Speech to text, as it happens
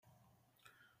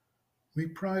We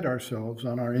pride ourselves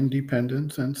on our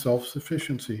independence and self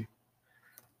sufficiency.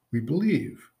 We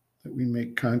believe that we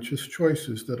make conscious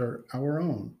choices that are our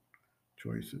own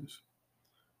choices.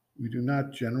 We do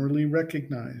not generally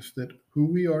recognize that who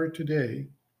we are today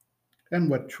and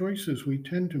what choices we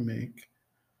tend to make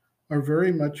are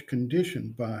very much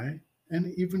conditioned by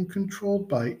and even controlled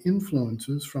by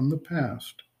influences from the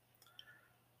past.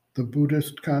 The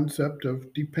Buddhist concept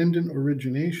of dependent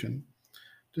origination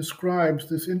describes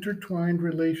this intertwined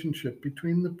relationship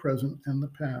between the present and the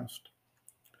past.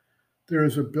 There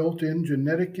is a built in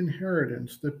genetic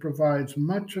inheritance that provides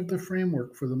much of the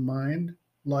framework for the mind,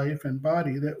 life, and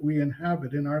body that we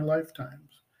inhabit in our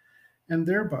lifetimes, and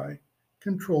thereby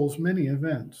controls many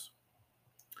events.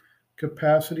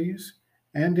 Capacities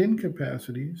and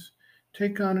incapacities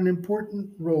take on an important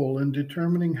role in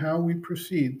determining how we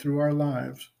proceed through our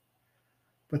lives.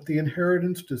 But the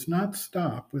inheritance does not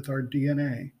stop with our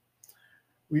DNA.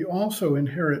 We also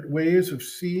inherit ways of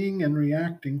seeing and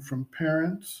reacting from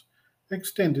parents,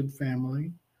 extended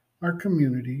family, our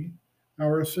community,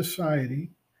 our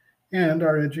society, and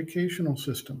our educational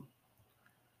system.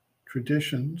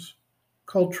 Traditions,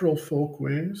 cultural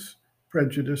folkways,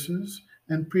 prejudices,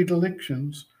 and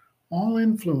predilections all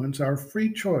influence our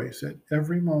free choice at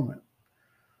every moment.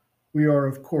 We are,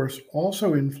 of course,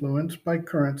 also influenced by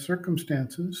current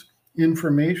circumstances,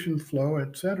 information flow,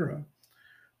 etc.,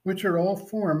 which are all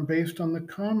formed based on the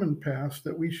common past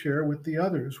that we share with the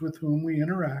others with whom we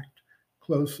interact,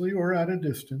 closely or at a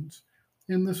distance,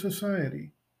 in the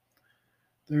society.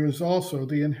 There is also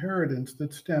the inheritance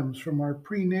that stems from our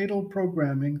prenatal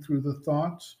programming through the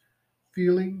thoughts,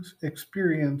 feelings,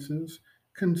 experiences,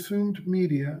 consumed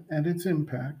media and its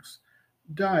impacts,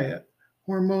 diet,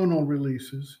 hormonal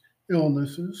releases,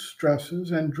 illnesses,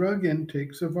 stresses, and drug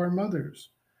intakes of our mothers,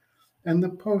 and the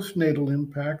postnatal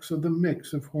impacts of the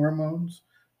mix of hormones,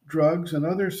 drugs, and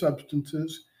other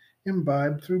substances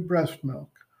imbibed through breast milk,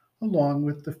 along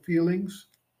with the feelings,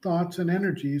 thoughts, and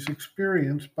energies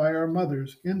experienced by our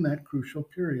mothers in that crucial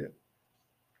period.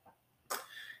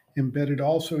 Embedded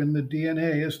also in the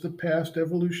DNA is the past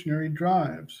evolutionary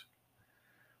drives.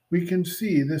 We can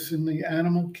see this in the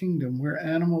animal kingdom, where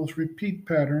animals repeat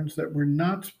patterns that were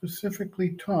not specifically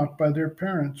taught by their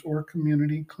parents or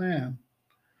community clan.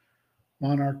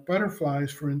 Monarch butterflies,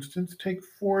 for instance, take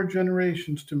 4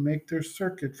 generations to make their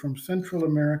circuit from Central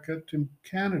America to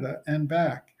Canada and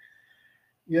back,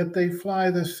 yet they fly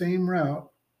the same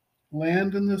route,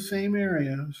 land in the same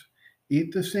areas,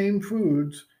 eat the same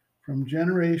foods from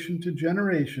generation to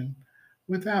generation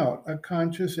without a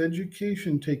conscious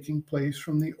education taking place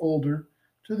from the older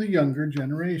to the younger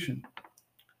generation.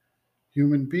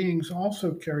 Human beings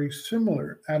also carry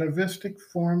similar atavistic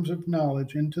forms of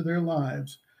knowledge into their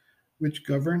lives, which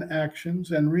govern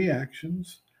actions and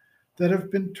reactions that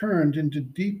have been turned into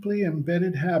deeply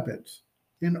embedded habits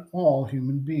in all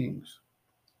human beings.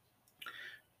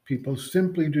 People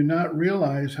simply do not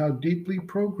realize how deeply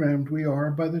programmed we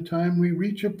are by the time we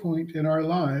reach a point in our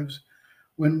lives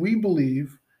when we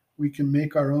believe we can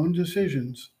make our own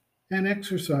decisions and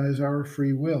exercise our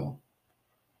free will.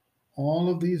 All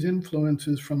of these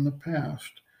influences from the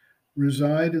past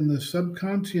reside in the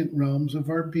subconscious realms of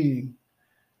our being,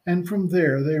 and from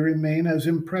there they remain as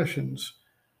impressions,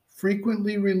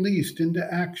 frequently released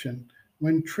into action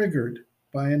when triggered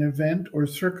by an event or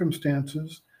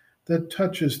circumstances that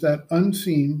touches that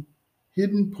unseen,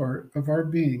 hidden part of our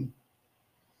being.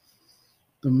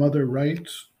 The mother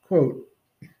writes, quote,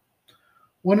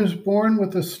 "One is born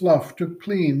with a slough to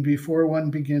clean before one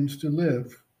begins to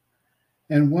live.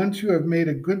 And once you have made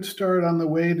a good start on the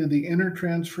way to the inner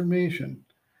transformation,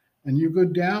 and you go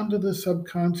down to the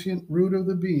subconscious root of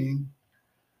the being,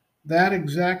 that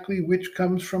exactly which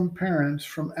comes from parents,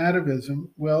 from atavism,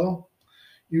 well,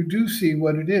 you do see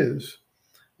what it is,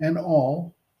 and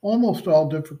almost all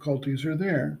difficulties are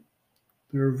there.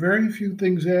 There are very few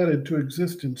things added to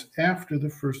existence after the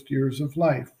first years of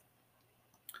life.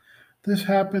 This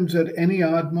happens at any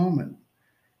odd moment.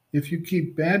 If you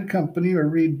keep bad company or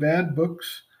read bad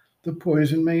books, the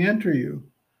poison may enter you.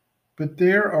 But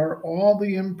there are all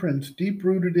the imprints deep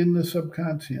rooted in the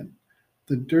subconscious,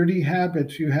 the dirty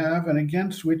habits you have and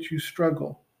against which you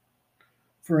struggle.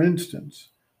 For instance,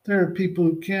 there are people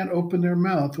who can't open their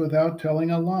mouth without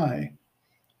telling a lie,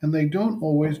 and they don't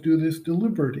always do this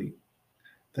deliberately.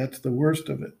 That's the worst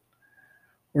of it.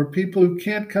 Or people who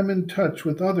can't come in touch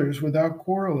with others without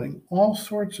quarreling, all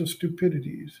sorts of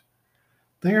stupidities.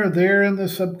 They are there in the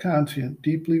subconscious,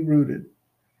 deeply rooted.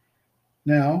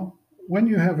 Now, when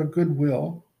you have a good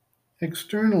will,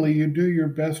 externally you do your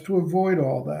best to avoid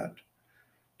all that,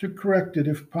 to correct it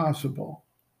if possible.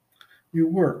 You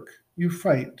work, you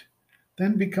fight,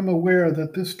 then become aware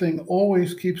that this thing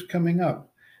always keeps coming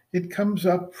up. It comes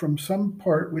up from some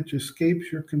part which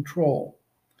escapes your control.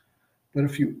 But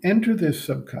if you enter this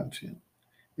subconscious,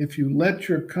 if you let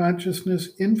your consciousness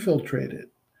infiltrate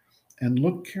it and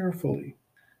look carefully,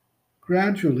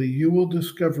 gradually you will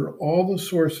discover all the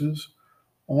sources,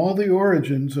 all the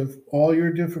origins of all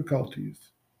your difficulties.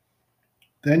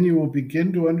 Then you will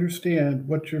begin to understand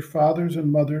what your fathers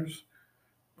and mothers,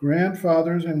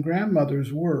 grandfathers and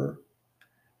grandmothers were.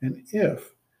 And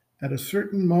if at a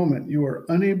certain moment you are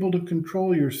unable to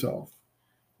control yourself,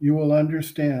 you will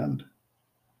understand,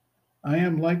 I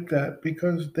am like that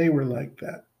because they were like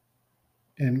that.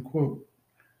 End quote.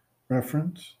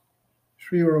 Reference,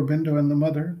 Sri Aurobindo and the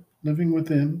Mother, Living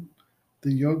Within,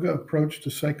 the Yoga Approach to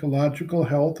Psychological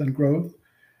Health and Growth,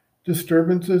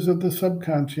 Disturbances of the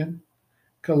Subconscious,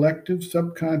 Collective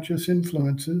Subconscious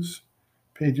Influences,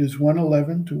 pages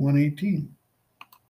 111 to 118.